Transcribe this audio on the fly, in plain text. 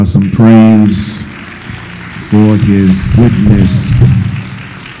Some praise for his goodness.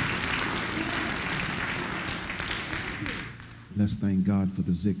 Let's thank God for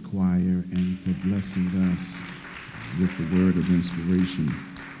the Zick Choir and for blessing us with the word of inspiration.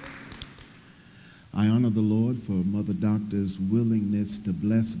 I honor the Lord for Mother Doctor's willingness to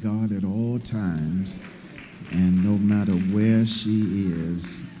bless God at all times, and no matter where she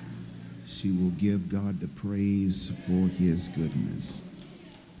is, she will give God the praise for his goodness.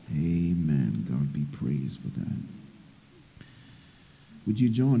 Amen. God be praised for that. Would you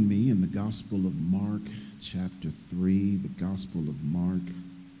join me in the Gospel of Mark, chapter 3, the Gospel of Mark,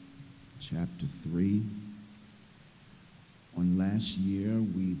 chapter 3. On last year,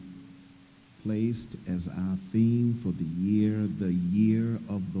 we placed as our theme for the year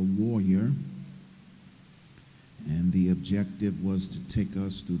of the warrior. And the objective was to take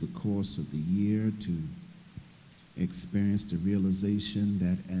us through the course of the year to experience the realization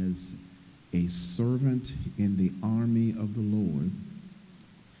that as a servant in the army of the Lord,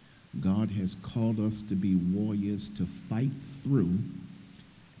 God has called us to be warriors to fight through,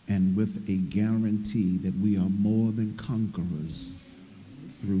 and with a guarantee that we are more than conquerors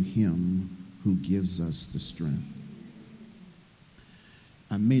through him who gives us the strength.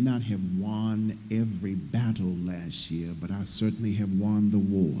 I may not have won every battle last year, but I certainly have won the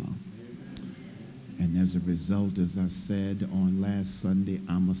war. And as a result, as I said on last Sunday,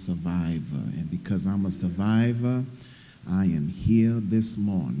 I'm a survivor. And because I'm a survivor, I am here this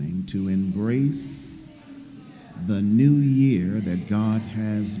morning to embrace the new year that God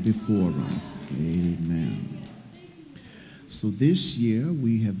has before us. Amen. So this year,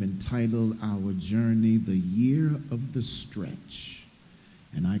 we have entitled our journey, The Year of the Stretch.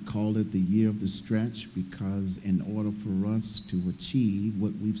 And I call it the Year of the Stretch because in order for us to achieve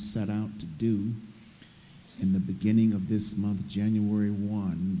what we've set out to do, in the beginning of this month, January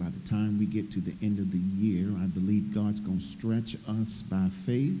 1, by the time we get to the end of the year, I believe God's going to stretch us by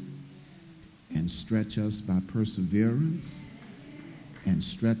faith and stretch us by perseverance and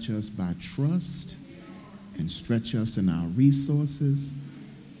stretch us by trust and stretch us in our resources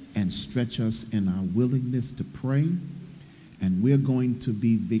and stretch us in our willingness to pray. And we're going to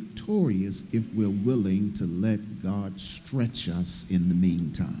be victorious if we're willing to let God stretch us in the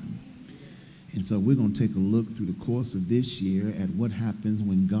meantime. And so we're going to take a look through the course of this year at what happens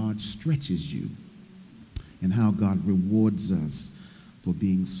when God stretches you and how God rewards us for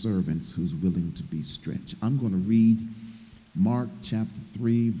being servants who's willing to be stretched. I'm going to read Mark chapter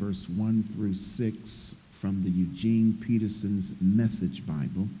 3, verse 1 through 6 from the Eugene Peterson's Message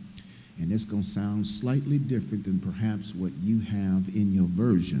Bible. And it's going to sound slightly different than perhaps what you have in your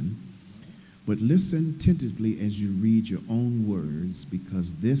version. But listen attentively as you read your own words,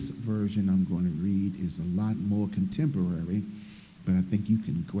 because this version I'm going to read is a lot more contemporary, but I think you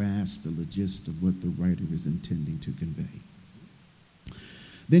can grasp the gist of what the writer is intending to convey.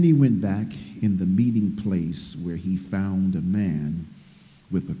 Then he went back in the meeting place where he found a man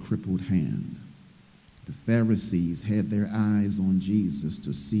with a crippled hand. The Pharisees had their eyes on Jesus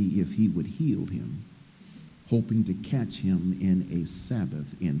to see if he would heal him, hoping to catch him in a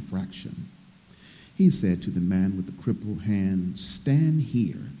Sabbath infraction. He said to the man with the crippled hand, "Stand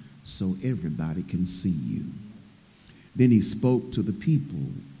here so everybody can see you." Then he spoke to the people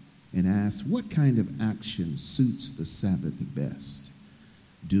and asked, "What kind of action suits the Sabbath best?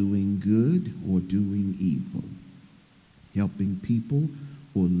 Doing good or doing evil? Helping people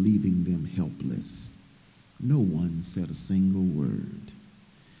or leaving them helpless?" No one said a single word.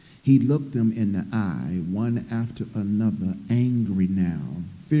 He looked them in the eye, one after another, angry now,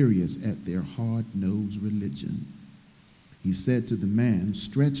 furious at their hard-nosed religion. He said to the man,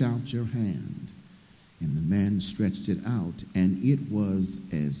 "Stretch out your hand." And the man stretched it out, and it was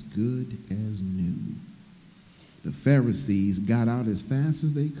as good as new. The Pharisees got out as fast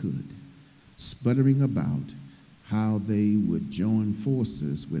as they could, sputtering about how they would join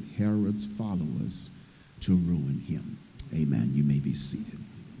forces with Herod's followers to ruin him. Amen. You may be seated.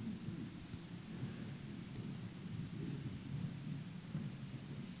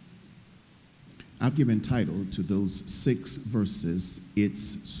 I've given title to those 6 verses,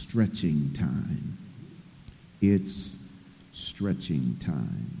 It's Stretching Time. It's stretching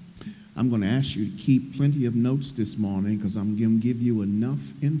time. I'm going to ask you to keep plenty of notes this morning because I'm going to give you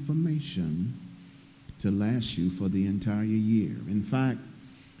enough information to last you for the entire year. In fact,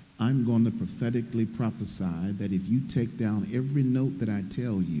 I'm going to prophetically prophesy that if you take down every note that I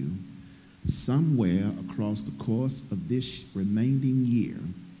tell you, somewhere across the course of this remaining year,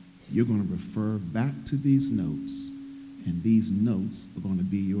 you're going to refer back to these notes, and these notes are going to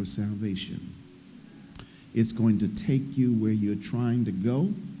be your salvation. It's going to take you where you're trying to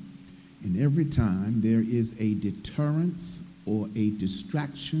go, And every time there is a deterrence or a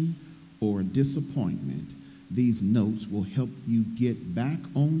distraction or a disappointment, these notes will help you get back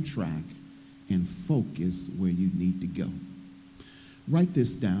on track and focus where you need to go. Write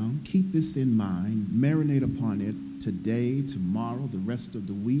this down. Keep this in mind. Marinate upon it today, tomorrow, the rest of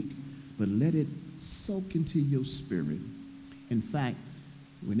the week, but let it soak into your spirit. In fact,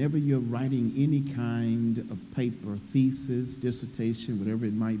 whenever you're writing any kind of paper, thesis, dissertation, whatever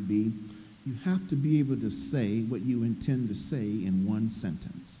it might be, you have to be able to say what you intend to say in one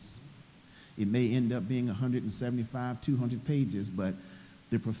sentence. It may end up being 175, 200 pages, but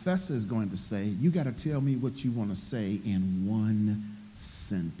the professor is going to say, you got to tell me what you want to say in one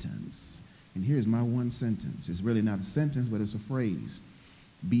sentence. And here's my one sentence. It's really not a sentence, but it's a phrase.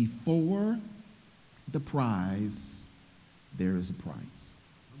 Before the prize, there is a price.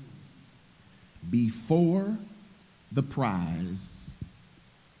 Before the prize,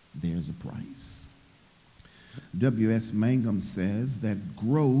 there's a price. W.S. Mangum says that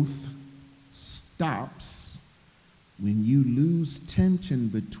growth stops when you lose tension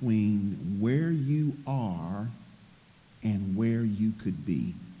between where you are and where you could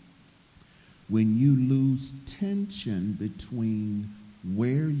be. When you lose tension between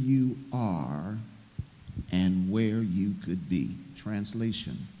where you are and where you could be.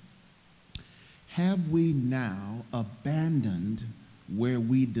 Translation: have we now abandoned where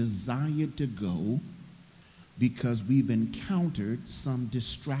we desired to go because we've encountered some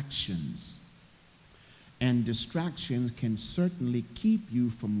distractions? And distractions can certainly keep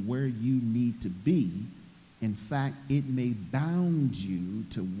you from where you need to be. In fact, it may bound you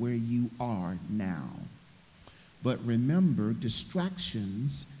to where you are now. But remember,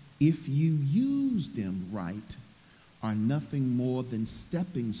 distractions, if you use them right, are nothing more than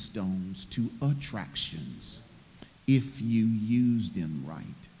stepping stones to attractions, if you use them right.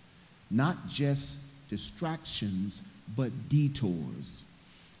 Not just distractions, but detours.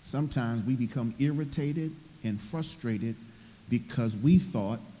 Sometimes we become irritated and frustrated because we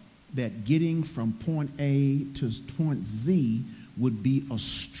thought that getting from point A to point Z would be a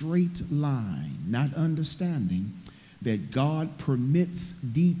straight line, not understanding that God permits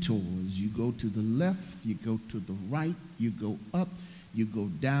detours. You go to the left, you go to the right, you go up, you go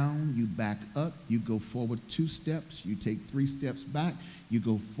down, you back up, you go forward 2 steps, you take 3 steps back, you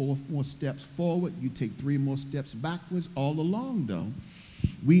go 4 more steps forward, you take 3 more steps backwards. All along, though,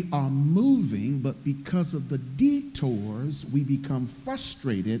 we are moving, but because of the detours, we become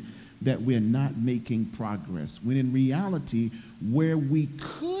frustrated that we're not making progress. When in reality, where we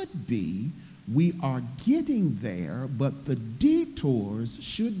could be, we are getting there, but the detours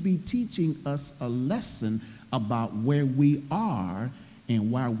should be teaching us a lesson about where we are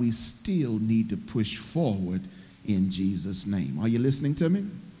and why we still need to push forward in Jesus' name. Are you listening to me?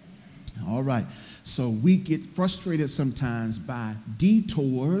 All right. So we get frustrated sometimes by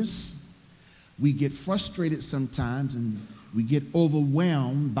detours. We get frustrated sometimes and we get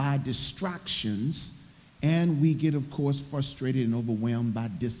overwhelmed by distractions. And we get, of course, frustrated and overwhelmed by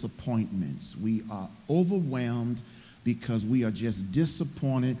disappointments. We are overwhelmed because we are just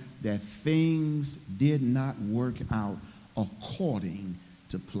disappointed that things did not work out according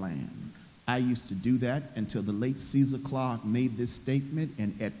to plan. I used to do that until the late Caesar Clarke made this statement,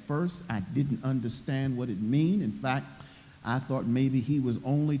 and at first I didn't understand what it meant. In fact, I thought maybe he was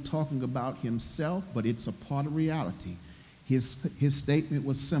only talking about himself, but it's a part of reality. His statement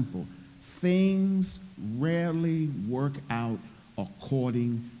was simple: things rarely work out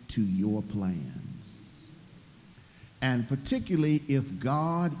according to your plans. And particularly if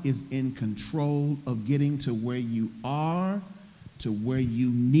God is in control of getting to where you are, to where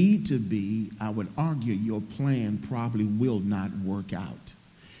you need to be, I would argue your plan probably will not work out.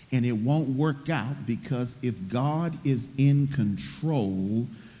 And it won't work out because if God is in control,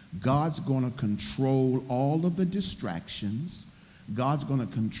 God's going to control all of the distractions, God's going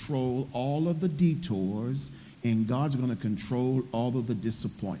to control all of the detours, and God's going to control all of the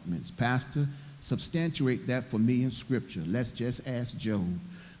disappointments. Pastor, substantiate that for me in Scripture. Let's just ask Job.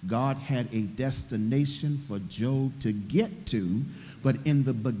 God had a destination for Job to get to, but in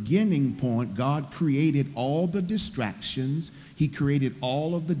the beginning point, God created all the distractions, He created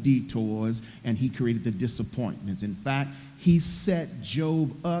all of the detours, and He created the disappointments. In fact, He set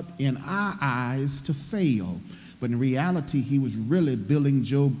Job up in our eyes to fail. But in reality, He was really building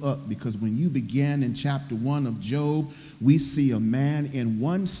Job up, because when you begin in chapter 1 of Job, we see a man in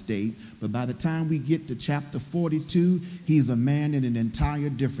one state, but by the time we get to chapter 42, he's a man in an entire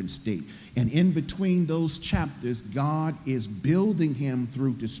different state. And in between those chapters, God is building him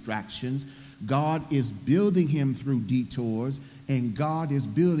through distractions. God is building him through detours. and God is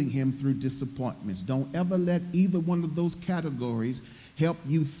building him through disappointments. Don't ever let either one of those categories help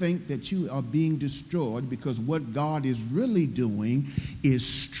you think that you are being destroyed, because what God is really doing is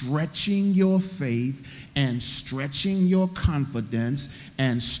stretching your faith and stretching your confidence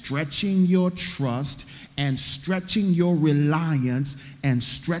and stretching your trust and stretching your reliance and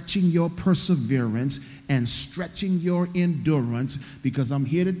stretching your perseverance and stretching your endurance. Because I'm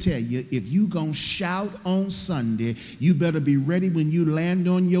here to tell you, if you gonna shout on Sunday, you better be ready when you land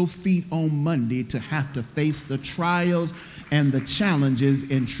on your feet on Monday to have to face the trials and the challenges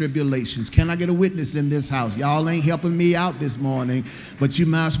and tribulations. Can I get a witness in this house? Y'all ain't helping me out this morning, but you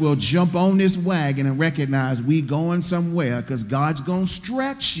might as well jump on this wagon and recognize we going somewhere, because God's going to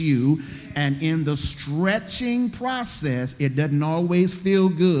stretch you, and in the stretching process, it doesn't always feel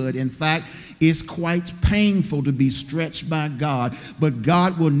good. In fact, it's quite painful to be stretched by God, but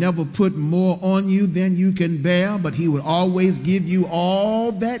God will never put more on you than you can bear, but he will always give you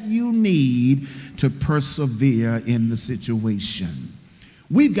all that you need to persevere in the situation.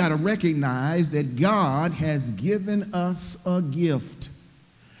 We've got to recognize that God has given us a gift,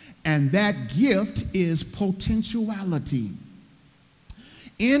 and that gift is potentiality.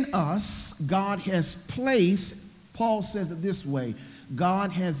 In us, God has placed, Paul says it this way,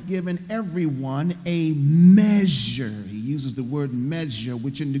 God has given everyone a measure. He uses the word measure,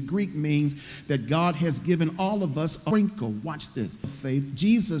 which in the Greek means that God has given all of us a sprinkle. Watch this. Faith.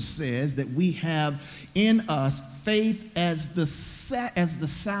 Jesus says that we have in us faith as the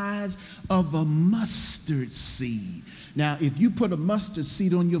size of a mustard seed. Now, if you put a mustard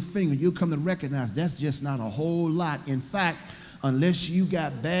seed on your finger, you'll come to recognize that's just not a whole lot. In fact, unless you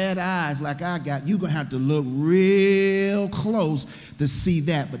got bad eyes like I got, you're going to have to look real close to see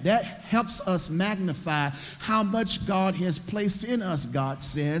that. But that helps us magnify how much God has placed in us. God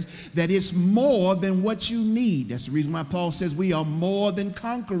says that it's more than what you need. That's the reason why Paul says we are more than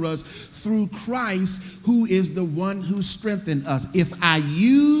conquerors through Christ, who is the one who strengthened us. If I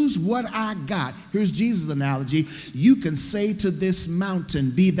use what I got, here's Jesus' analogy, you can say to this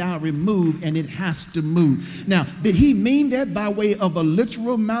mountain, be thou removed, and it has to move. Now, did he mean that by way of a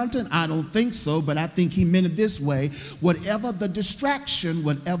literal mountain? I don't think so, but I think he meant it this way. Whatever the distraction,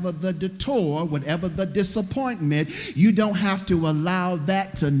 whatever the detour, whatever the disappointment, you don't have to allow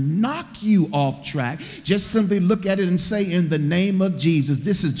that to knock you off track. Just simply look at it and say, in the name of Jesus,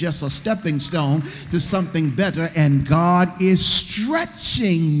 this is just a stepping stone to something better, and God is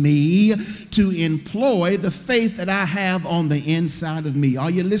stretching me to employ the faith that I have on the inside of me. Are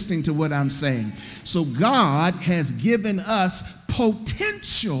you listening to what I'm saying? So God has given us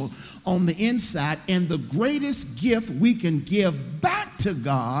potential on the inside, and the greatest gift we can give back to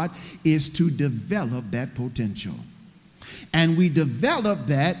God is to develop that potential. And we develop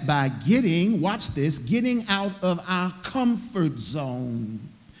that by getting out of our comfort zone,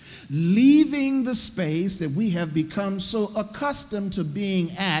 leaving the space that we have become so accustomed to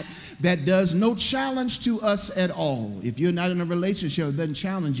being at that does no challenge to us at all. If you're not in a relationship that doesn't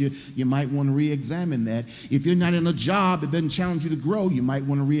challenge you, you might want to re-examine that. If you're not in a job that doesn't challenge you to grow, you might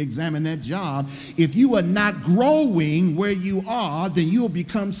want to re-examine that job. If you are not growing where you are, then you'll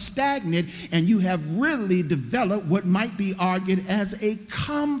become stagnant, and you have really developed what might be argued as a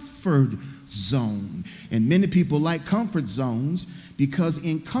comfort zone. And many people like comfort zones because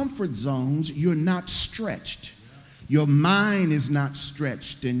in comfort zones, you're not stretched. Your mind is not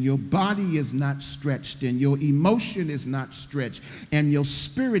stretched, and your body is not stretched, and your emotion is not stretched, and your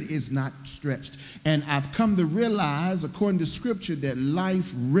spirit is not stretched. And I've come to realize, according to Scripture, that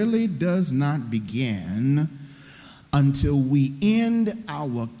life really does not begin until we end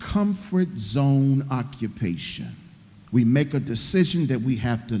our comfort zone occupation. We make a decision that we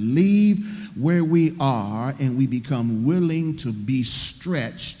have to leave where we are, and we become willing to be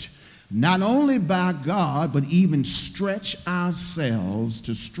stretched, not only by God, but even stretch ourselves,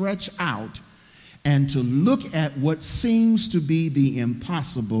 to stretch out and to look at what seems to be the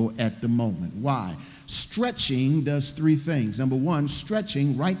impossible at the moment. Why? Stretching does three things. Number one,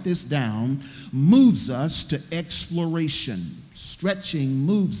 stretching, write this down, moves us to exploration. Stretching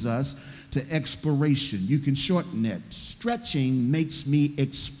moves us to exploration. You can shorten that. Stretching makes me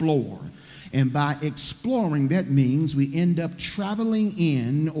explore. And by exploring, that means we end up traveling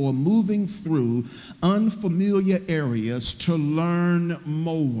in or moving through unfamiliar areas to learn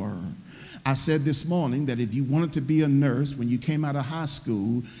more. I said this morning that if you wanted to be a nurse when you came out of high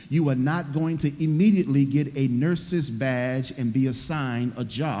school, you are not going to immediately get a nurse's badge and be assigned a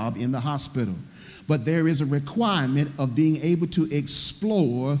job in the hospital. But there is a requirement of being able to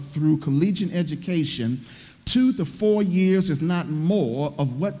explore through collegiate education 2 to 4 years, if not more,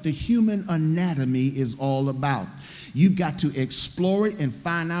 of what the human anatomy is all about. You've got to explore it and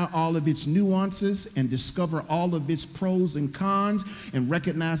find out all of its nuances and discover all of its pros and cons and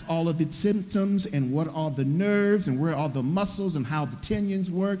recognize all of its symptoms and what are the nerves and where are the muscles and how the tendons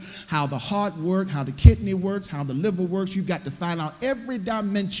work, how the heart works, how the kidney works, how the liver works. You've got to find out every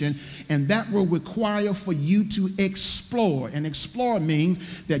dimension, and that will require for you to explore. And explore means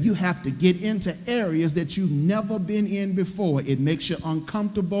that you have to get into areas that you've never been in before. It makes you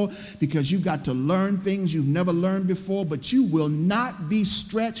uncomfortable because you've got to learn things you've never learned before. But you will not be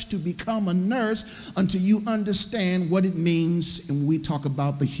stretched to become a nurse until you understand what it means when we talk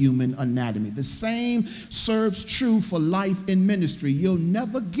about the human anatomy. The same serves true for life in ministry. You'll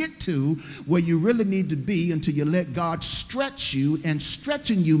never get to where you really need to be until you let God stretch you, and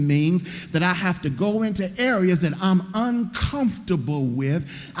stretching you means that I have to go into areas that I'm uncomfortable with.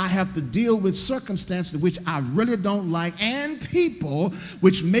 I have to deal with circumstances which I really don't like and people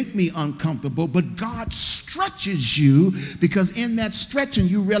which make me uncomfortable, but God stretches you, because in that stretching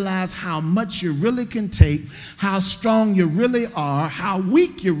you realize how much you really can take, how strong you really are, how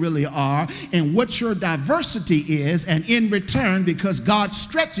weak you really are, and what your diversity is. And in return, because God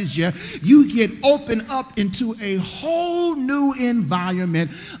stretches you, you get opened up into a whole new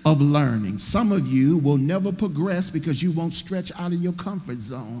environment of learning. Some of you will never progress because you won't stretch out of your comfort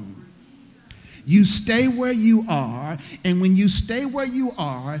zone. You stay where you are, and when you stay where you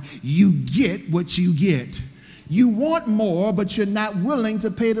are, you get what you get. You want more, but you're not willing to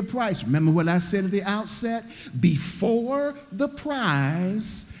pay the price. Remember what I said at the outset? Before the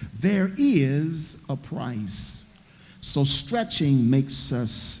prize, there is a price. So stretching makes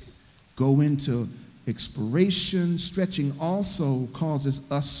us go into exploration. Stretching also causes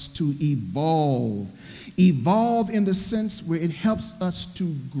us to evolve. Evolve in the sense where it helps us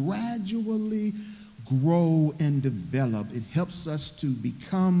to gradually grow and develop. It helps us to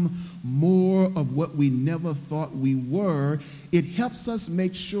become more of what we never thought we were. It helps us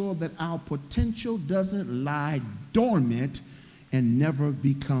make sure that our potential doesn't lie dormant and never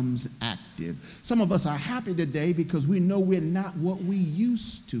becomes active. Some of us are happy today because we know we're not what we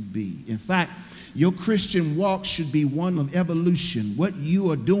used to be. In fact, your Christian walk should be one of evolution. What you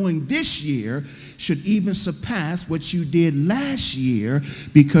are doing this year should even surpass what you did last year,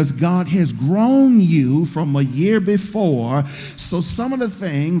 because God has grown you from a year before. So some of the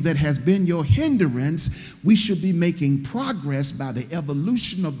things that has been your hindrance, we should be making progress by the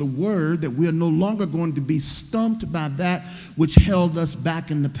evolution of the word, that we're no longer going to be stumped by that which held us back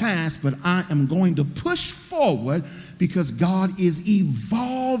in the past, but I am going to push forward because God is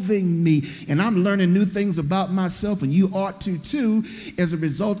evolving me, and I'm learning new things about myself, and you ought to too, as a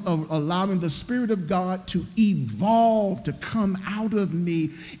result of allowing the Spirit of God to evolve, to come out of me.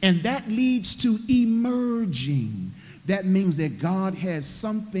 And that leads to emerging. That means that God has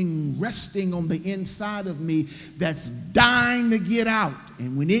something resting on the inside of me that's dying to get out.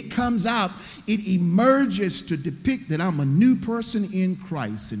 And when it comes out, it emerges to depict that I'm a new person in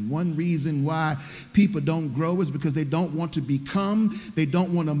Christ. And one reason why people don't grow is because they don't want to become, they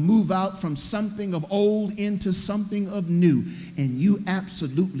don't want to move out from something of old into something of new. And you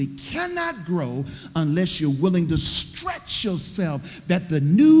absolutely cannot grow unless you're willing to stretch yourself, that the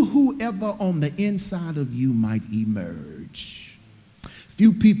new whoever on the inside of you might emerge.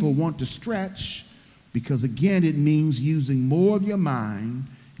 Few people want to stretch, because again, it means using more of your mind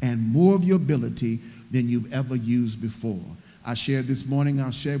and more of your ability than you've ever used before. I shared this morning,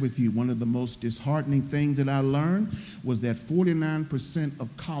 I'll share with you, one of the most disheartening things that I learned was that 49% of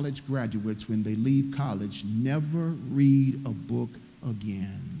college graduates, when they leave college, never read a book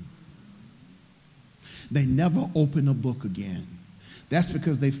again. They never open a book again. That's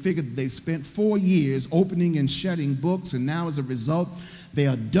because they figured they've spent 4 years opening and shutting books, and now as a result, they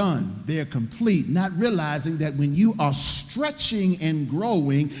are done. They are complete, not realizing that when you are stretching and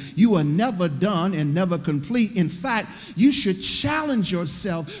growing, you are never done and never complete. In fact, you should challenge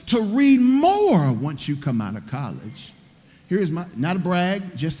yourself to read more once you come out of college. Here's my, not a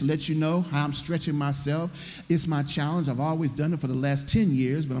brag, just to let you know how I'm stretching myself. It's my challenge. I've always done it for the last 10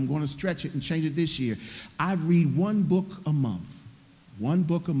 years, but I'm going to stretch it and change it this year. I read one book a month. One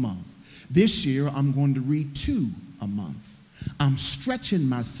book a month. This year, I'm going to read 2 a month. I'm stretching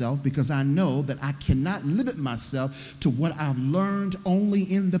myself because I know that I cannot limit myself to what I've learned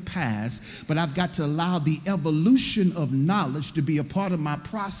only in the past, but I've got to allow the evolution of knowledge to be a part of my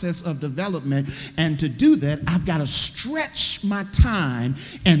process of development. And to do that, I've got to stretch my time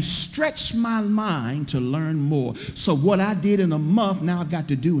and stretch my mind to learn more. So what I did in a month, now I've got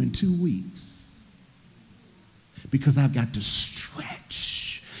to do in 2 weeks, because I've got to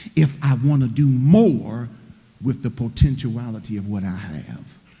stretch if I want to do more with the potentiality of what I have.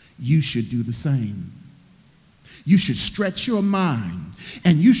 You should do the same. You should stretch your mind,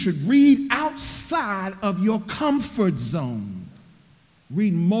 and you should read outside of your comfort zone.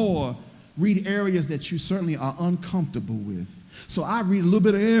 Read more. Read areas that you certainly are uncomfortable with. So I read a little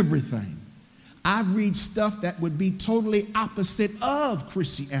bit of everything. I read stuff that would be totally opposite of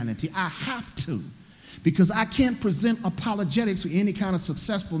Christianity. I have to, because I can't present apologetics in any kind of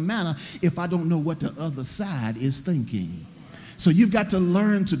successful manner if I don't know what the other side is thinking. So you've got to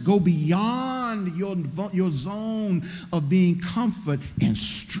learn to go beyond your zone of being comfort and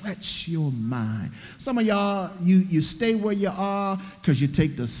stretch your mind. Some of y'all, you stay where you are because you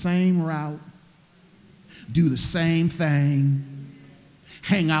take the same route, do the same thing,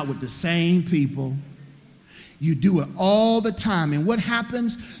 hang out with the same people. You do it all the time. And what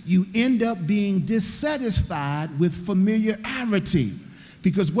happens? You end up being dissatisfied with familiarity.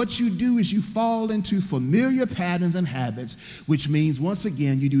 Because what you do is you fall into familiar patterns and habits, which means, once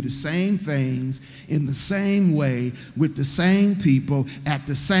again, you do the same things in the same way with the same people at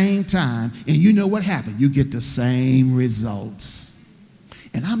the same time. And you know what happened? You get the same results.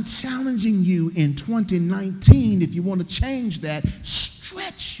 And I'm challenging you in 2019, if you want to change that,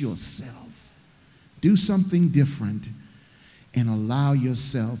 stretch yourself. Do something different and allow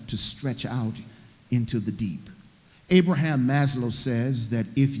yourself to stretch out into the deep. Abraham Maslow says that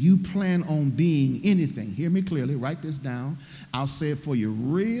if you plan on being anything, hear me clearly, write this down. I'll say it for you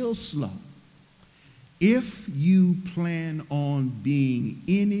real slow. If you plan on being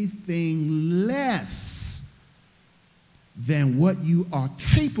anything less than what you are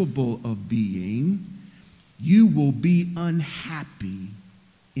capable of being, you will be unhappy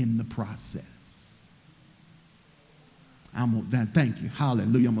in the process. Thank you.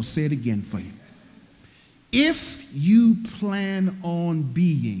 Hallelujah. I'm going to say it again for you. If you plan on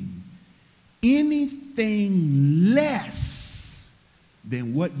being anything less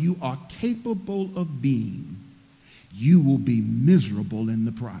than what you are capable of being, you will be miserable in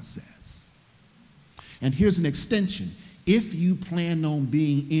the process. And here's an extension. If you plan on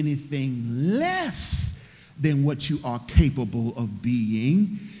being anything less than what you are capable of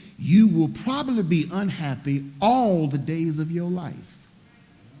being, you will probably be unhappy all the days of your life.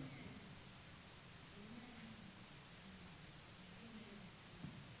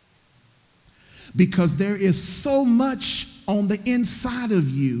 Because there is so much on the inside of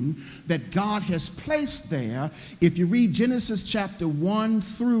you that God has placed there. If you read Genesis chapter 1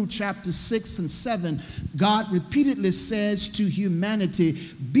 through chapter 6 and 7, God repeatedly says to humanity,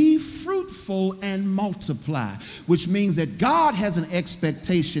 be fruitful and multiply, which means that God has an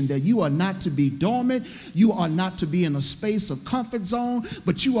expectation that you are not to be dormant, you are not to be in a space of comfort zone,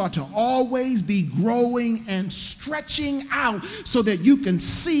 but you are to always be growing and stretching out so that you can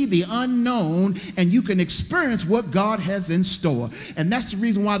see the unknown and you can experience what God has in store. And that's the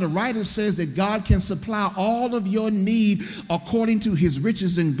reason why the writer says that God can supply all of your need according to his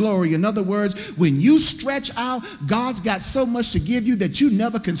riches and glory. In other words, when you stretch out, God's got so much to give you that you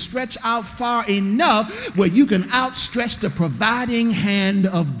never can stretch out far enough where you can outstretch the providing hand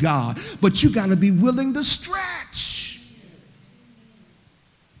of God. But you got to be willing to stretch.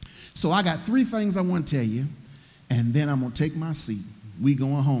 So I got 3 things I want to tell you, and then I'm going to take my seat. We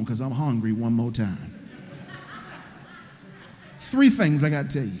going home because I'm hungry one more time. 3 things I got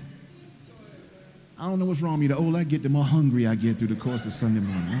to tell you. I don't know what's wrong with me. The older I get, the more hungry I get through the course of Sunday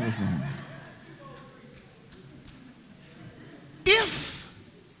morning. I don't know what's wrong with me.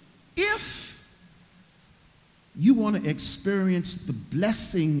 If you want to experience the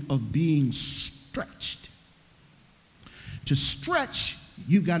blessing of being stretched, to stretch,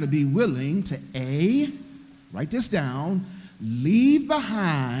 you got to be willing to write this down, leave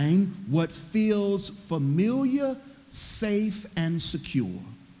behind what feels familiar, safe, and secure.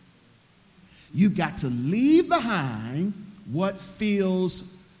 You've got to leave behind what feels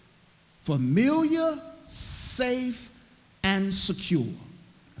familiar, safe, and secure.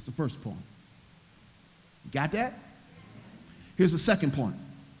 That's the first point. You got that? Here's the second point.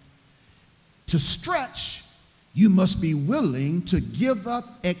 To stretch, you must be willing to give up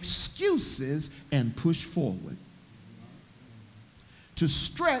excuses and push forward. To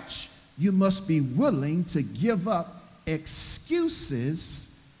stretch, you must be willing to give up excuses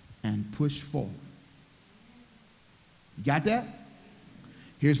and push forward. You got that?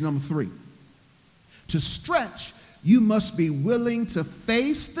 Here's number 3. To stretch, you must be willing to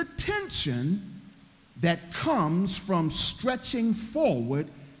face the tension that comes from stretching forward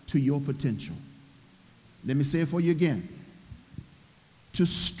to your potential. Let me say it for you again. To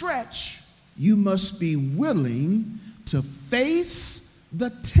stretch, you must be willing to face the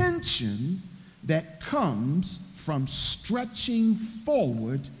tension that comes from stretching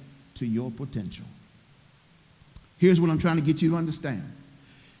forward to your potential. Here's what I'm trying to get you to understand.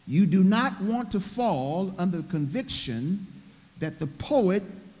 You do not want to fall under the conviction that the poet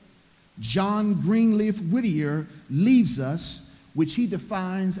John Greenleaf Whittier leaves us, which he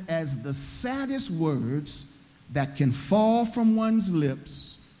defines as the saddest words that can fall from one's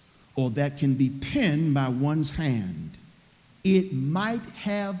lips or that can be penned by one's hand. It might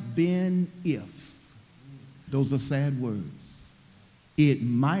have been if. Those are sad words. It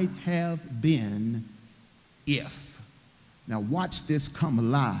might have been if. Now watch this come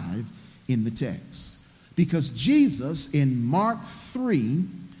alive in the text. Because Jesus in Mark 3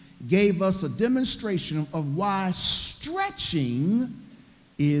 gave us a demonstration of why stretching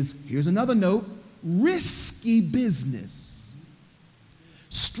is, here's another note, risky business.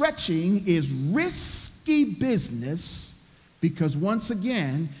 Stretching is risky business because once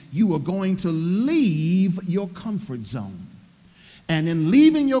again, you are going to leave your comfort zone. And in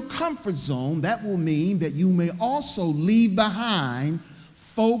leaving your comfort zone, that will mean that you may also leave behind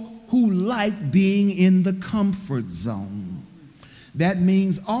folk who like being in the comfort zone. That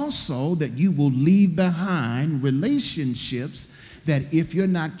means also that you will leave behind relationships that, if you're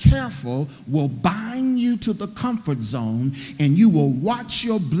not careful, will bind you to the comfort zone, and you will watch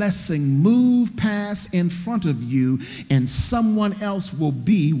your blessing move past in front of you, and someone else will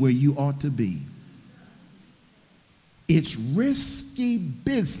be where you ought to be. It's risky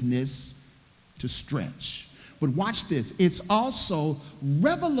business to stretch. But watch this. It's also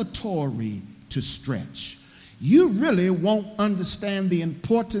revelatory to stretch. You really won't understand the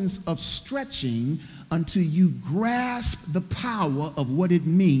importance of stretching until you grasp the power of what it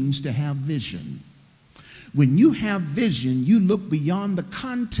means to have vision. When you have vision, you look beyond the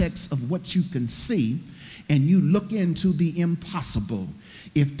context of what you can see, and you look into the impossible.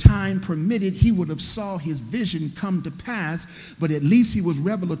 If time permitted, he would have saw his vision come to pass, but at least he was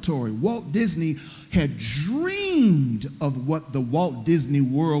revelatory. Walt Disney had dreamed of what the Walt Disney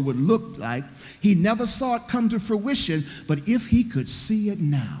World would look like. He never saw it come to fruition, but if he could see it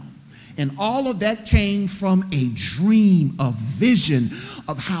now. And all of that came from a dream, a vision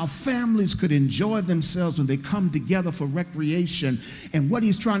of how families could enjoy themselves when they come together for recreation. And what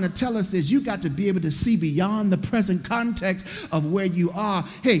he's trying to tell us is you got to be able to see beyond the present context of where you are.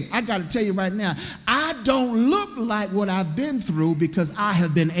 Hey, I got to tell you right now, I don't look like what I've been through because I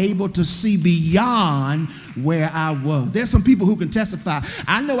have been able to see beyond where I was. There's some people who can testify.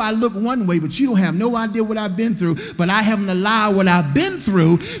 I know I look one way, but you don't have no idea what I've been through. But I haven't allowed what I've been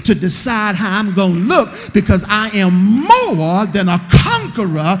through to decide how I'm going to look, because I am more than a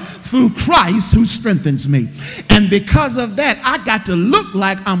conqueror through Christ who strengthens me. And because of that, I got to look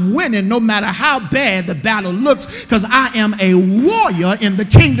like I'm winning no matter how bad the battle looks, because I am a warrior in the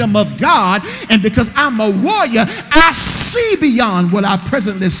kingdom of God. And because I'm a warrior, I see beyond what I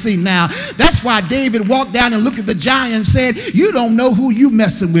presently see now. That's why David walked down and looked at the giant and said, you don't know who you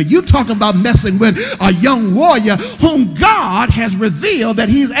messing with. You talking about messing with a young warrior whom God has revealed that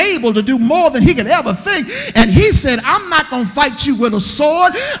he's able to do more than he could ever think. And he said, I'm not going to fight you with a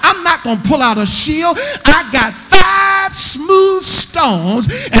sword. I'm not going to pull out a shield. I got 5 smooth stones,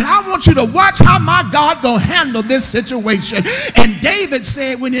 and I want you to watch how my God going to handle this situation. And David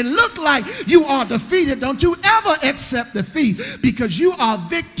said, when it looked like you are defeated, don't you ever accept defeat, because you are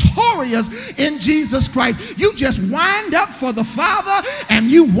victorious in Jesus Christ. You just wind up for the Father,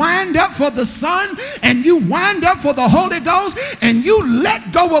 and you wind up for the Son, and you wind up for the Holy Ghost, and you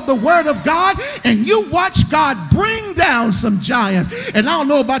let go of the Word of God, and you watch God bring down some giants. And I don't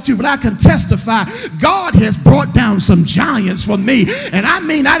know about you, but I can testify God has brought down some giants for me. And I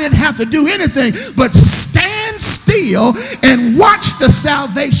mean, I didn't have to do anything but stand still and watch the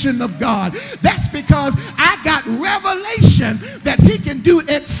salvation of God. That's because I got revelation that he can do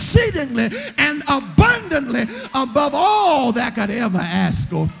exceedingly and abundantly above all that I could ever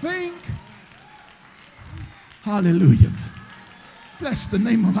ask or think. Hallelujah. Bless the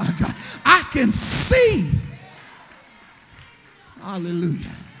name of our God. I can see.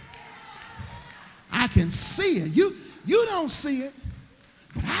 Hallelujah. I can see it. You don't see it,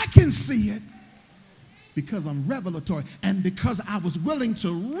 but I can see it because I'm revelatory, and because I was willing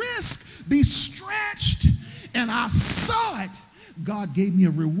to risk, be stretched, and I saw it. God gave me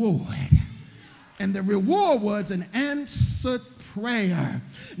a reward, and the reward was an answered prayer.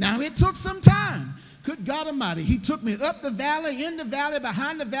 Now, it took some time. Good God Almighty. He took me up the valley, in the valley,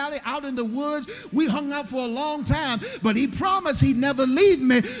 behind the valley, out in the woods. We hung out for a long time, but he promised he'd never leave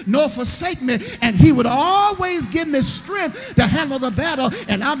me nor forsake me, and he would always give me strength to handle the battle.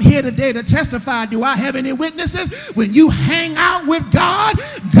 And I'm here today to testify. Do I have any witnesses? When you hang out with God,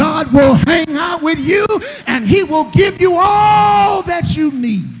 God will hang out with you, and he will give you all that you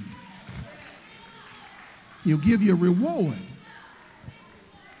need. He'll give you a reward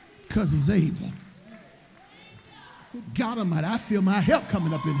because he's able. God Almighty, I feel my help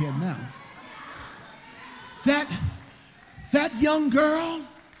coming up in here now. That young girl,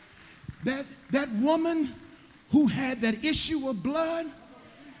 that woman who had that issue of blood,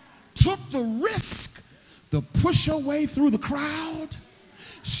 took the risk to push her way through the crowd.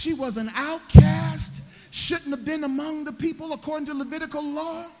 She was an outcast, shouldn't have been among the people according to Levitical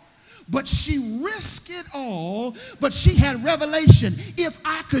law, but she risked it all. But she had revelation. If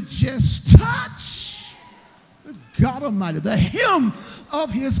I could just touch, God Almighty, the hem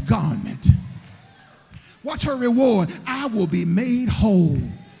of his garment, watch her reward. I will be made whole.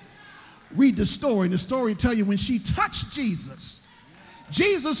 Read the story. The story tell you when she touched Jesus,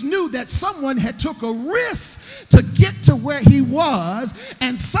 Jesus knew that someone had took a risk to get to where he was,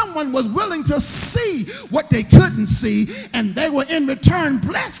 and someone was willing to see what they couldn't see, and they were in return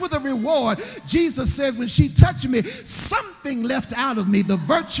blessed with a reward. Jesus said, when she touched me, something left out of me, the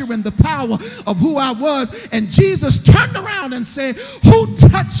virtue and the power of who I was. And Jesus turned around and said, who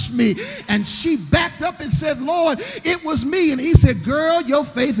touched me? And she backed up and said, Lord, it was me. And he said, girl, your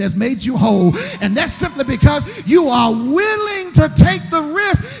faith has made you whole. And that's simply because you are willing to take the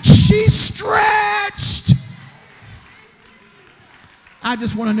risk. She stretched. I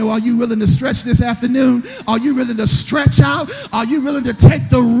just want to know, are you willing to stretch this afternoon? Are you willing to stretch out? Are you willing to take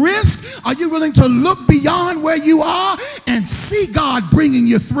the risk? Are you willing to look beyond where you are and see God bringing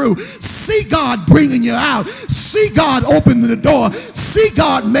you through? See God bringing you out. See God opening the door. See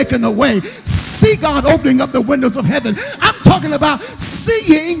God making a way. See God opening up the windows of heaven. I'm talking about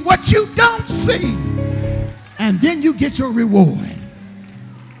seeing what you don't see. And then you get your reward.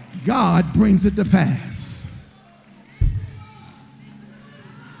 God brings it to pass.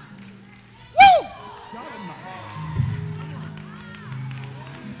 Woo!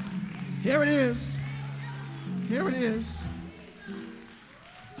 Here it is. Here it is.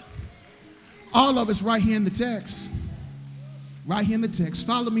 All of it's right here in the text. Right here in the text.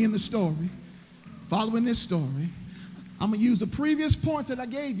 Follow me in the story. Following this story, I'm going to use the previous points that I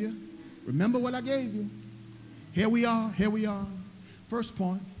gave you. Remember what I gave you. Here we are. Here we are. First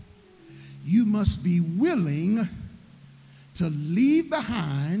point. You must be willing to leave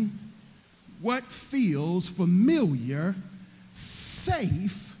behind what feels familiar,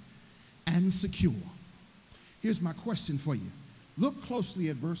 safe, and secure. Here's my question for you. Look closely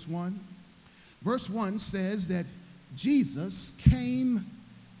at verse 1. Verse 1 says that Jesus came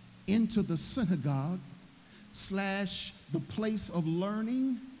into the synagogue / the place of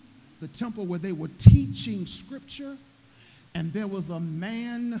learning, the temple where they were teaching scripture, and there was a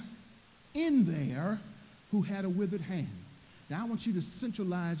man in there who had a withered hand. Now I want you to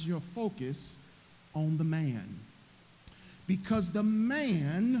centralize your focus on the man, because the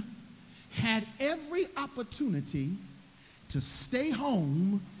man had every opportunity to stay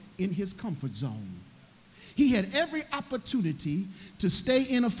home in his comfort zone. He had every opportunity to stay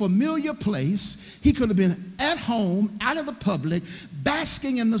in a familiar place. He could have been at home, out of the public,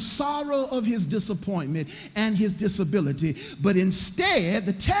 basking in the sorrow of his disappointment and his disability. But instead,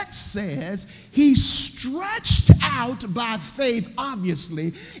 the text says he stretched out by faith,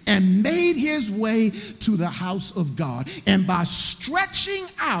 obviously, and made his way to the house of God. And by stretching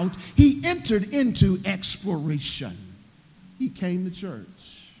out, he entered into exploration. He came to church.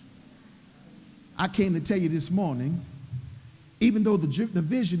 I came to tell you this morning, even though the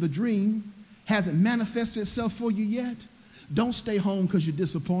vision, the dream hasn't manifested itself for you yet, don't stay home because you're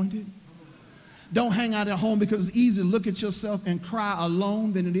disappointed. Don't hang out at home because it's easier to look at yourself and cry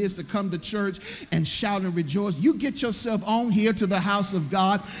alone than it is to come to church and shout and rejoice. You get yourself on here to the house of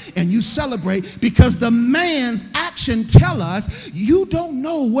God and you celebrate, because the man's action tell us you don't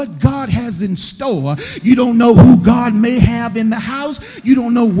know what God has in store. You don't know who God may have in the house. You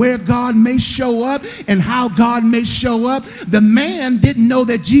don't know where God may show up and how God may show up. The man didn't know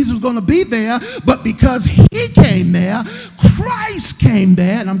that Jesus was going to be there, but because he came there, Christ came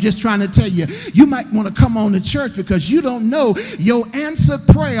there. And I'm just trying to tell you, you might want to come on to church because you don't know your answered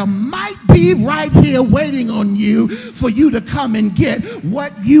prayer might be right here waiting on you for you to come and get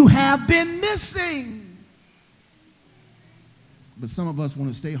what you have been missing. But some of us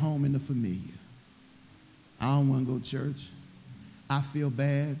want to stay home in the familiar. I don't want to go to church. I feel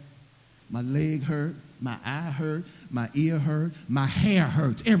bad. My leg hurt. My eye hurt. My ear hurt. My hair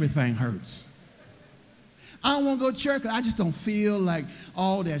hurts. Everything hurts. I don't want to go to church because I just don't feel like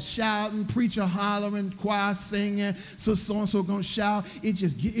all that shouting, preacher hollering, choir singing, so-and-so going to shout. It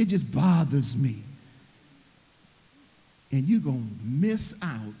just bothers me. And you're going to miss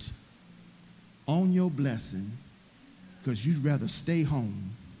out on your blessing because you'd rather stay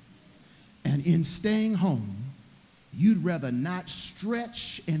home. And in staying home, You'd rather not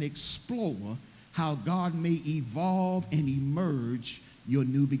stretch and explore how God may evolve and emerge your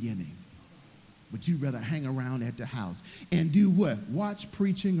new beginning. But you'd rather hang around at the house and do what? Watch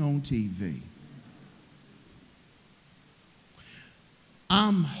preaching on TV.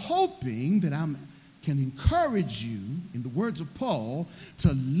 I'm hoping that I can encourage you, in the words of Paul,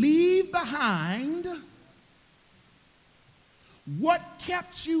 to leave behind what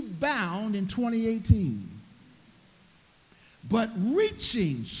kept you bound in 2018. But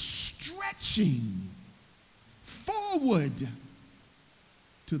reaching, stretching forward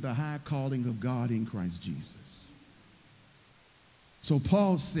to the high calling of God in Christ Jesus. So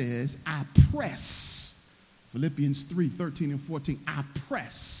Paul says, I press, Philippians 3:13 and 14, I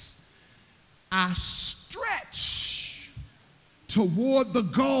press, I stretch toward the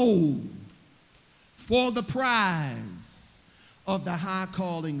goal for the prize of the high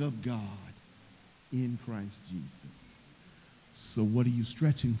calling of God in Christ Jesus. So what are you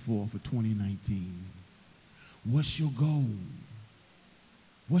stretching for 2019? What's your goal?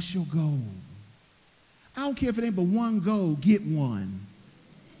 What's your goal? I don't care if it ain't but one goal, get one.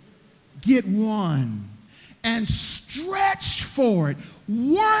 Get one. And stretch for it.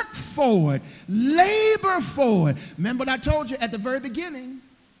 Work for it. Labor for it. Remember what I told you at the very beginning?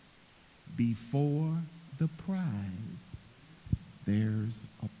 Before the prize, there's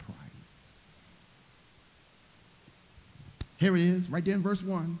a price. Here it is, right there in verse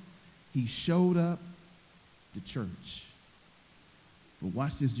 1. He showed up the church. But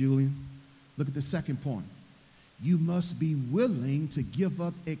watch this, Julian. Look at the second point. You must be willing to give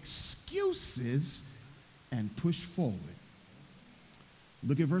up excuses and push forward.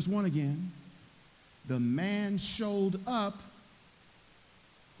 Look at verse 1 again. The man showed up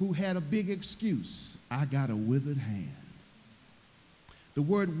who had a big excuse. I got a withered hand. The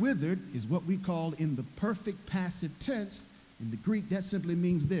word withered is what we call in the perfect passive tense. In the Greek, that simply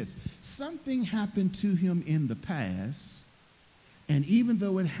means this. Something happened to him in the past, and even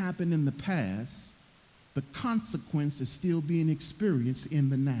though it happened in the past, the consequence is still being experienced in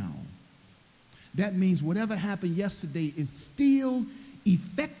the now. That means whatever happened yesterday is still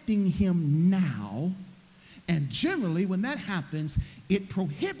affecting him now. And generally, when that happens, it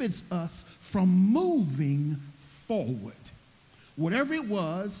prohibits us from moving forward. Whatever it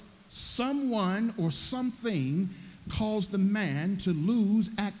was, someone or something caused the man to lose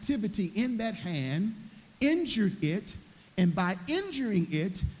activity in that hand, injured it, and by injuring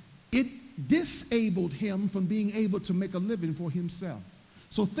it, it disabled him from being able to make a living for himself.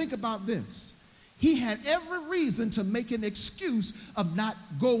 So think about this. He had every reason to make an excuse of not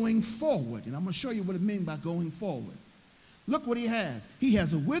going forward. And I'm going to show you what it means by going forward. Look what he has. He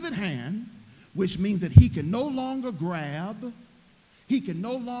has a withered hand, which means that he can no longer grab, he can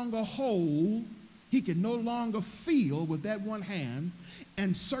no longer hold, he can no longer feel with that one hand,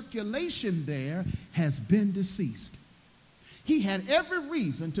 and circulation there has been deceased. He had every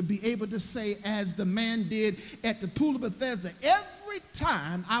reason to be able to say, as the man did at the pool of Bethesda, every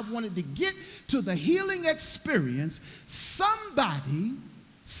time I wanted to get to the healing experience, somebody,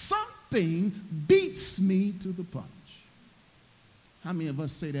 something beats me to the punch. How many of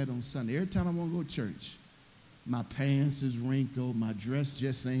us say that on Sunday? Every time I want to go to church, my pants is wrinkled, my dress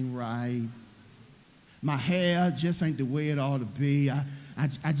just ain't right, my hair just ain't the way it ought to be.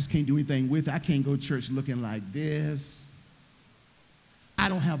 I just can't do anything with it. I can't go to church looking like this. I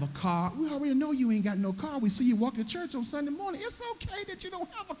don't have a car. We already know you ain't got no car. We see you walk to church on Sunday morning. It's okay that you don't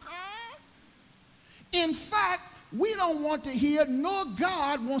have a car. In fact, we don't want to hear, nor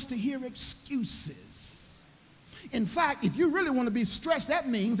God wants to hear excuses. In fact, if you really want to be stretched, that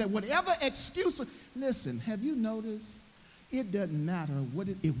means that whatever excuse, listen, have you noticed? It doesn't matter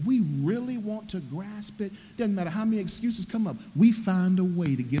if we really want to grasp it, doesn't matter how many excuses come up. We find a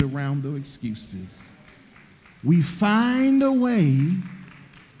way to get around those excuses. We find a way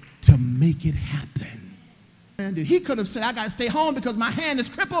to make it happen. And he could have said, I got to stay home because my hand is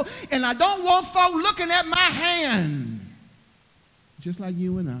crippled and I don't want folk looking at my hand. Just like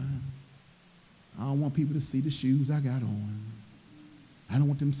you and I don't want people to see the shoes I got on. I don't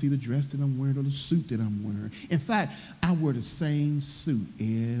want them to see the dress that I'm wearing or the suit that I'm wearing. In fact, I wear the same suit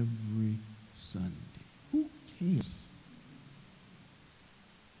every Sunday. Who cares?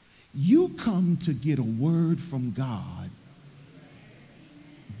 You come to get a word from God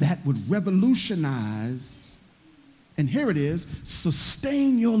that would revolutionize, and here it is,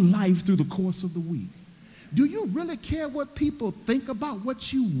 sustain your life through the course of the week. Do you really care what people think about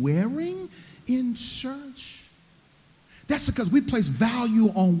what you're wearing in church? That's because we place value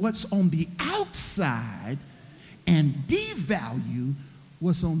on what's on the outside and devalue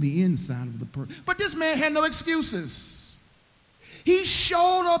what's on the inside of the person. But this man had no excuses. He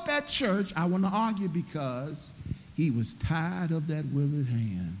showed up at church, I want to argue, because he was tired of that withered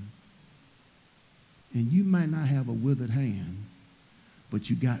hand. And you might not have a withered hand, but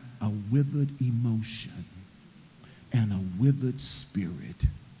you got a withered emotion and a withered spirit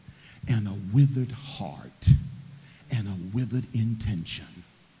and a withered heart and a withered intention.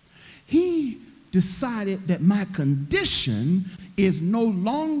 He decided that my condition is no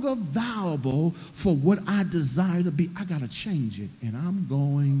longer valuable for what I desire to be. I got to change it, and I'm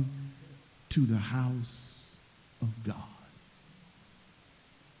going to the house of God.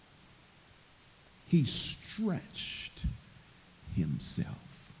 He stretched himself.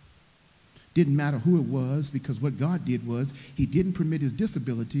 Didn't matter who it was, because what God did was he didn't permit his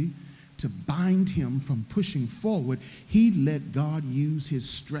disability to bind him from pushing forward. He let God use his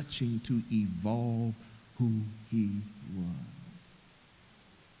stretching to evolve who he was.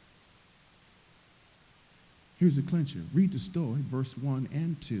 Here's a clincher. Read the story, verse 1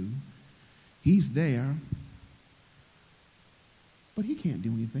 and 2. He's there, but he can't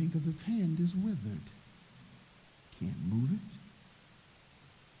do anything because his hand is withered. Can't move it.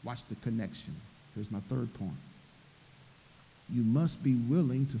 Watch the connection. Here's my third point. You must be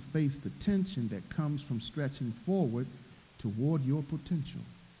willing to face the tension that comes from stretching forward toward your potential.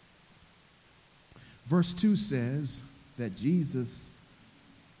 Verse 2 says that Jesus,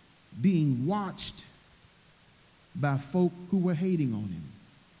 being watched by folk who were hating on him,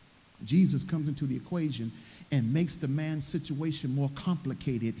 Jesus comes into the equation and makes the man's situation more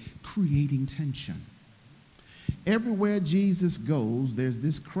complicated, creating tension. Everywhere Jesus goes, there's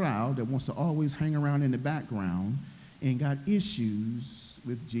this crowd that wants to always hang around in the background and got issues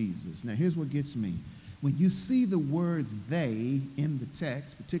with Jesus. Now, here's what gets me. When you see the word they in the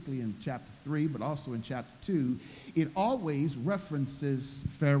text, particularly in chapter 3, but also in chapter 2, it always references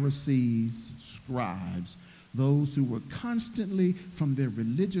Pharisees, scribes, those who were constantly, from their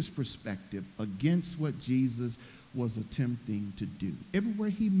religious perspective, against what Jesus was attempting to do. Everywhere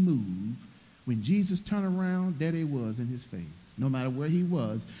he moved, when Jesus turned around, there they was in his face. No matter where he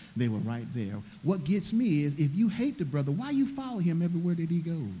was, they were right there. What gets me is, if you hate the brother, why you follow him everywhere that he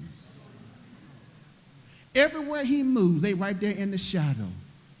goes? Everywhere he moves, they right there in the shadow.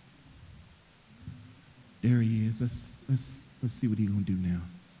 There he is. Let's see what he's going to do now.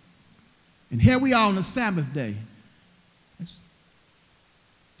 And here we are on the Sabbath day.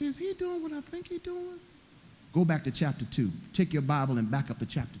 Is he doing what I think he's doing? Go back to chapter 2. Take your Bible and back up to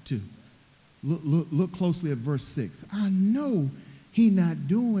chapter 2. Look closely at verse 6. I know he not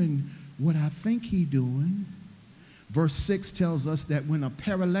doing what I think he doing. Verse 6 tells us that when a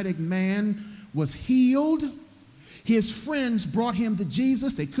paralytic man was healed, his friends brought him to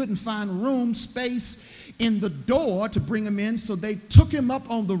Jesus. They couldn't find room, space in the door to bring him in, so they took him up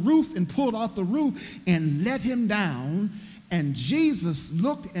on the roof and pulled off the roof and let him down. And Jesus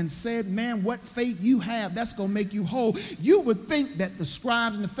looked and said, man, what faith you have, that's going to make you whole. You would think that the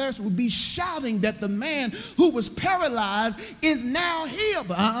scribes and the Pharisees would be shouting that the man who was paralyzed is now healed.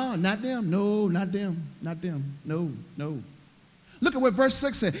 But not them. No, not them. Not them. No. Look at what verse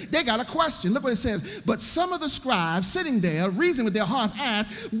 6 says. They got a question. Look what it says. But some of the scribes sitting there, reasoning with their hearts,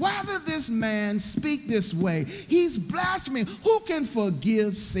 asked, why did this man speak this way? He's blaspheming. Who can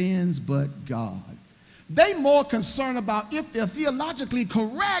forgive sins but God? They more concerned about if they're theologically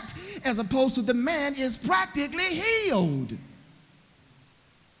correct as opposed to the man is practically healed.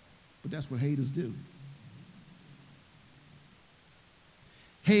 But that's what haters do.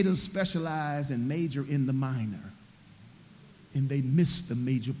 Haters specialize and major in the minor, and they miss the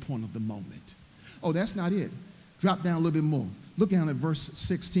major point of the moment. Oh, that's not it. Drop down a little bit more. Look down at verse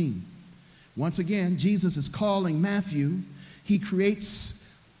 16. Once again, Jesus is calling Matthew. He creates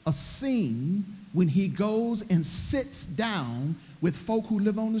a scene when he goes and sits down with folk who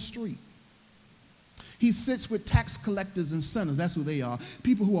live on the street. He sits with tax collectors and sinners. That's who they are.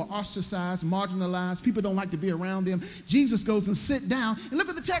 People who are ostracized, marginalized. People don't like to be around them. Jesus goes and sits down. And look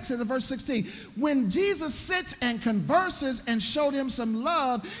what the text says in verse 16. When Jesus sits and converses and showed them some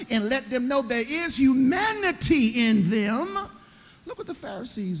love and let them know there is humanity in them, look what the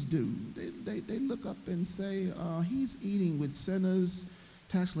Pharisees do. They look up and say, he's eating with sinners.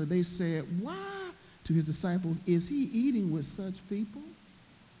 Tax collectors. They said, why? To his disciples, is he eating with such people?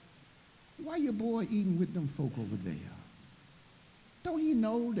 Why your boy eating with them folk over there? Don't he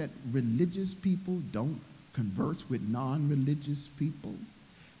know that religious people don't converse with non-religious people?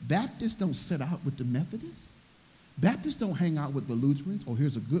 Baptists don't sit out with the Methodists. Baptists don't hang out with the Lutherans. Oh,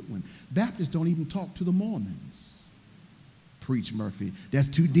 here's a good one. Baptists don't even talk to the Mormons. Preach, Murphy. That's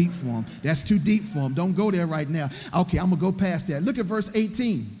too deep for him. That's too deep for him. Don't go there right now. Okay, I'm going to go past that. Look at verse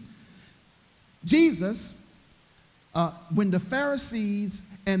 18. Jesus, when the Pharisees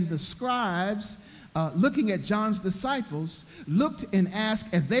and the scribes, looking at John's disciples, looked and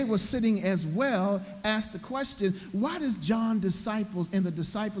asked, as they were sitting as well, asked the question, why does John's disciples and the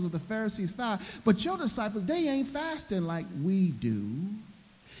disciples of the Pharisees fast, but your disciples, they ain't fasting like we do.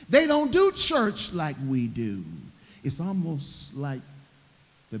 They don't do church like we do. It's almost like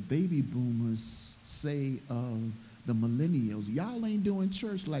the baby boomers say of the millennials, y'all ain't doing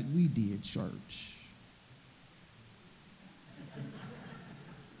church like we did church.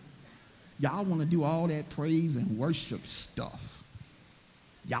 Y'all want to do all that praise and worship stuff.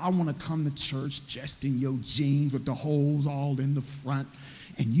 Y'all want to come to church dressed in your jeans with the holes all in the front,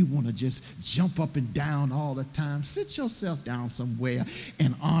 and you want to just jump up and down all the time. Sit yourself down somewhere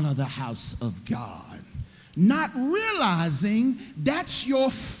and honor the house of God. Not realizing that's your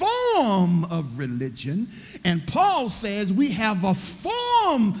form of religion. And Paul says we have a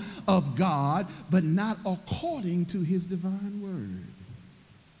form of God, but not according to his divine word.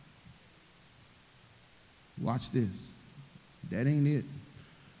 Watch this. That ain't it.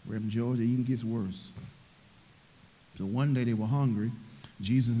 Reverend George, it even gets worse. So one day they were hungry.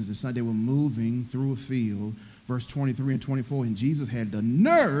 Jesus and the disciples, they were moving through a field. Verse 23 and 24, and Jesus had the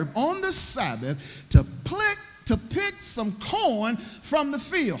nerve on the Sabbath to pick some corn from the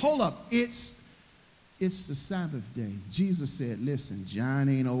field. Hold up. It's the Sabbath day. Jesus said, listen, John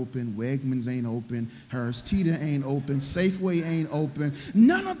ain't open, Wegmans ain't open, Harris Teeter ain't open, Safeway ain't open.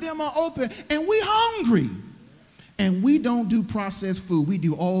 None of them are open, and we hungry. And we don't do processed food. We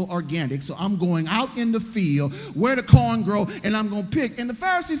do all organic. So I'm going out in the field where the corn grow, and I'm going to pick. And the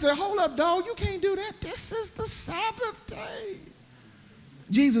Pharisees said, hold up, dog. You can't do that. This is the Sabbath day.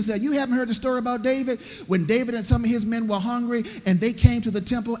 Jesus said, you haven't heard the story about David? When David and some of his men were hungry, and they came to the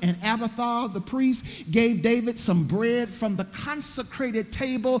temple, and Abiathar, the priest, gave David some bread from the consecrated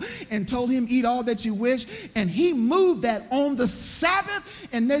table and told him, eat all that you wish. And he moved that on the Sabbath.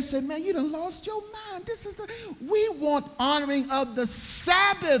 And they said, man, you done lost your mind. We want honoring of the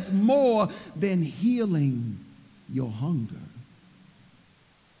Sabbath more than healing your hunger.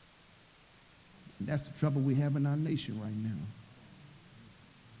 And that's the trouble we have in our nation right now.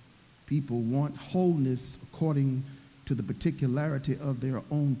 People want wholeness according to the particularity of their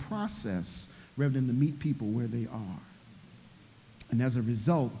own process rather than to meet people where they are. And as a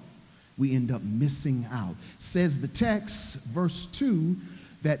result, we end up missing out. Says the text, verse 2,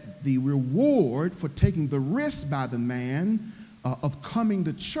 that the reward for taking the risk by the man of coming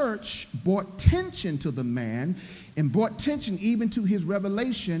to church brought tension to the man and brought tension even to his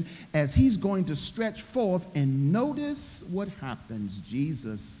revelation as he's going to stretch forth. And notice what happens.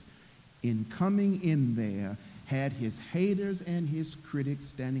 Jesus, in coming in there, had his haters and his critics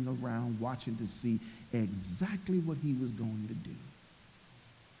standing around watching to see exactly what he was going to do.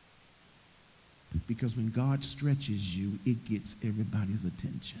 Because when God stretches you, it gets everybody's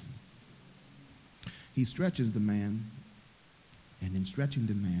attention. He stretches the man, and in stretching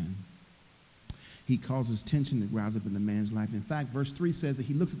the man, he causes tension to rise up in the man's life. In fact, verse 3 says that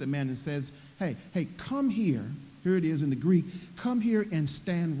he looks at the man and says, hey, come here. Here it is in the Greek. Come here and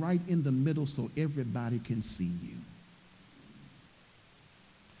stand right in the middle so everybody can see you.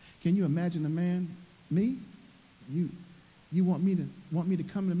 Can you imagine the man? Me? You want me to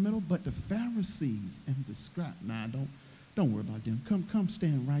come in the middle? But the Pharisees and the scribes, don't worry about them. Come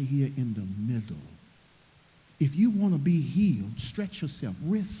stand right here in the middle. If you want to be healed, stretch yourself.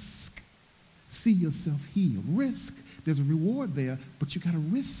 Risk. See yourself healed. Risk. There's a reward there, but you got to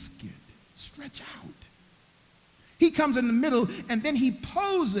risk it. Stretch out. He comes in the middle, and then he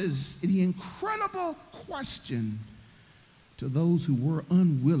poses the incredible question to those who were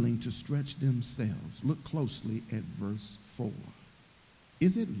unwilling to stretch themselves. Look closely at verse 4.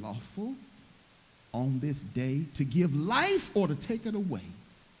 Is it lawful on this day to give life or to take it away?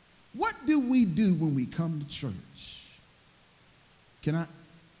 What do we do when we come to church? Can I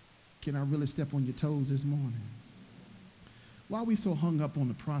really step on your toes this morning? Why are we so hung up on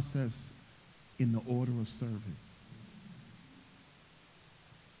the process in the order of service?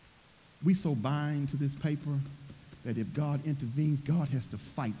 We so bind to this paper that if God intervenes, God has to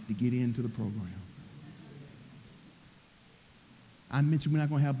fight to get into the program. I mentioned we're not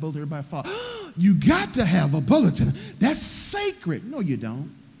going to have bulletin. Everybody fall. You got to have a bulletin. That's sacred. No, you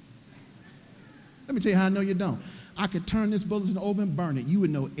don't. Let me tell you how I know you don't. I could turn this bulletin over and burn it. You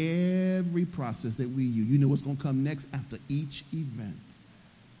would know every process that we use. You know what's going to come next after each event.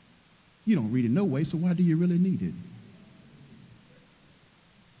 You don't read it no way, so why do you really need it?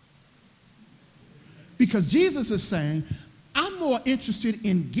 Because Jesus is saying, more interested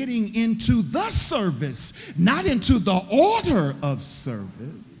in getting into the service, not into the order of service.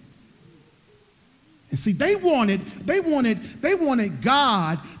 And see, they wanted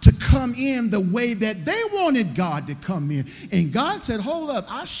God to come in the way that they wanted God to come in. And God said, hold up,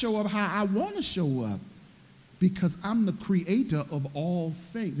 I show up how I want to show up, because I'm the creator of all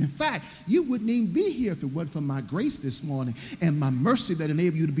things. In fact, you wouldn't even be here if it wasn't for my grace this morning and my mercy that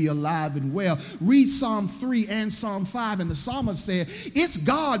enabled you to be alive and well. Read Psalm 3 and Psalm 5, and the psalmist said, it's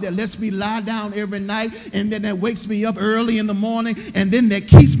God that lets me lie down every night, and then that wakes me up early in the morning, and then that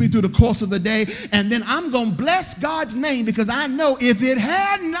keeps me through the course of the day, and then I'm going to bless God's name, because I know if it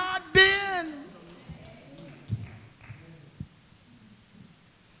had not been.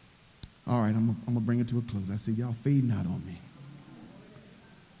 All right, I'm going to bring it to a close. I see y'all fading out on me.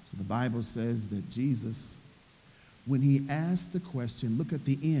 So the Bible says that Jesus, when he asked the question, look at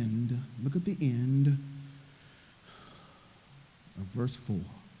the end of verse 4.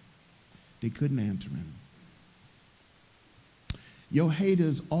 They couldn't answer him. Your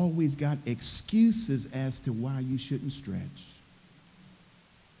haters always got excuses as to why you shouldn't stretch.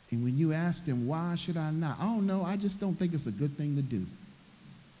 And when you ask them, why should I not? I don't know, I just don't think it's a good thing to do.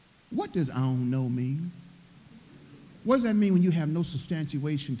 What does I don't know mean? What does that mean when you have no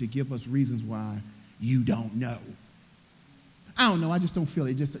substantiation to give us reasons why you don't know? I don't know. I just don't feel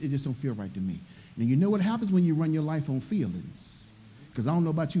it. It just don't feel right to me. And you know what happens when you run your life on feelings? Because I don't know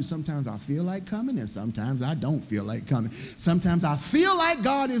about you. Sometimes I feel like coming, and sometimes I don't feel like coming. Sometimes I feel like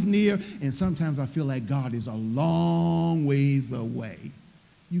God is near, and sometimes I feel like God is a long ways away.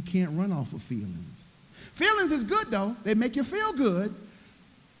 You can't run off of feelings. Feelings is good, though. They make you feel good.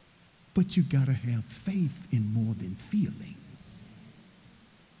 But you got to have faith in more than feelings.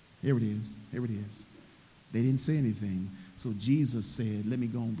 Here it is. Here it is. They didn't say anything. So Jesus said, let me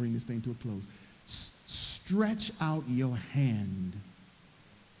go and bring this thing to a close. Stretch out your hand.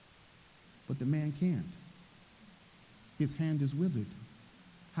 But the man can't. His hand is withered.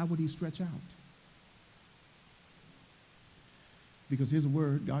 How would he stretch out? Because here's a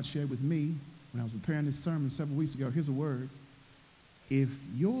word God shared with me when I was preparing this sermon several weeks ago. Here's a word. If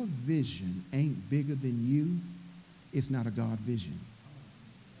your vision ain't bigger than you, it's not a God vision.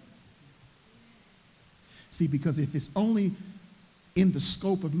 See, because if it's only in the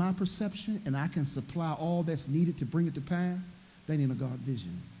scope of my perception and I can supply all that's needed to bring it to pass, that ain't a God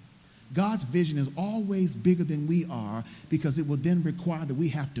vision. God's vision is always bigger than we are, because it will then require that we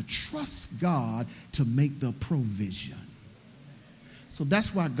have to trust God to make the provision. So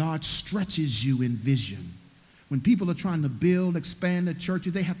that's why God stretches you in vision. When people are trying to build, expand the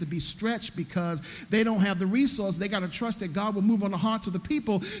churches, they have to be stretched because they don't have the resources. They got to trust that God will move on the hearts of the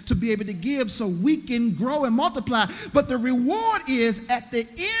people to be able to give so we can grow and multiply. But the reward is at the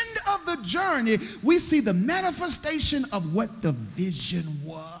end of the journey, we see the manifestation of what the vision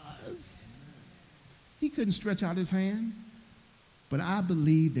was. He couldn't stretch out his hand, but I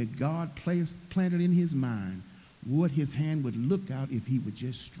believe that God planted in his mind what his hand would look out if he would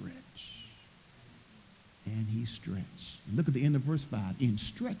just stretch. And he stretched. Look at the end of verse 5. In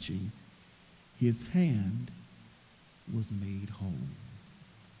stretching, his hand was made whole.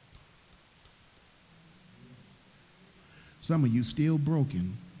 Some of you still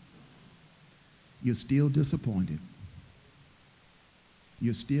broken. You're still disappointed.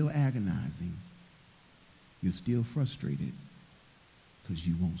 You're still agonizing. You're still frustrated because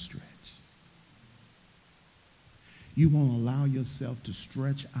you won't stretch. You won't allow yourself to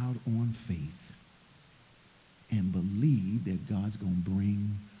stretch out on faith and believe that God's going to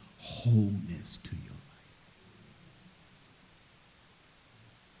bring wholeness to your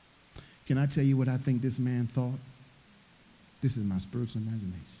life. Can I tell you what I think this man thought? This is my spiritual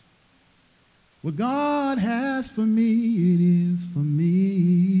imagination. What God has for me, it is for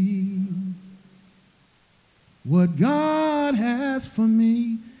me. What God has for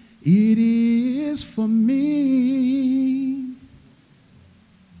me, it is for me.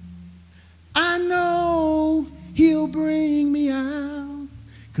 I know he'll bring me out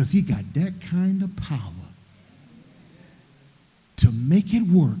because he got that kind of power to make it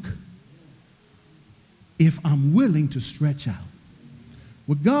work if I'm willing to stretch out.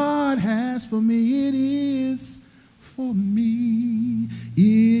 What God has for me, it is for me.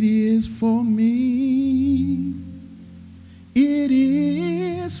 It is for me. It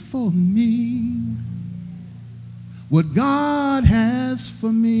is for me. What God has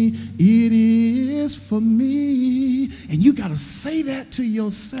for me, it is for me. And you got to say that to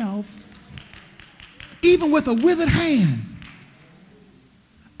yourself, even with a withered hand.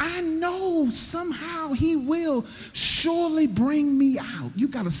 I I know somehow he will surely bring me out. You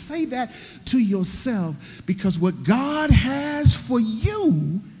got to say that to yourself, because what God has for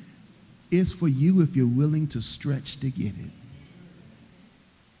you is for you if you're willing to stretch to get it.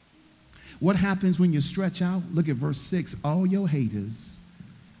 What happens when you stretch out? Look at verse 6. All your haters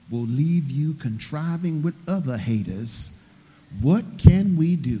will leave you contriving with other haters. What can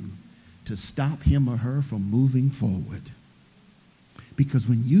we do to stop him or her from moving forward? Because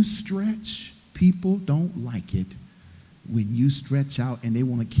when you stretch, people don't like it. When you stretch out and they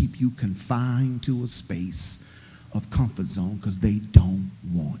want to keep you confined to a space of comfort zone because they don't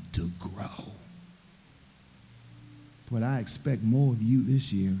want to grow. But I expect more of you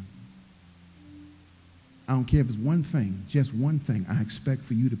this year. I don't care if it's one thing, just one thing. I expect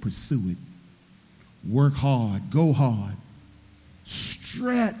for you to pursue it. Work hard, go hard,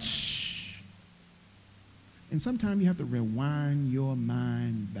 stretch. And sometimes you have to rewind your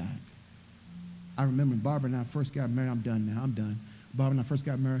mind back. I remember Barbara and I first got married. I'm done now. Barbara and I first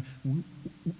got married.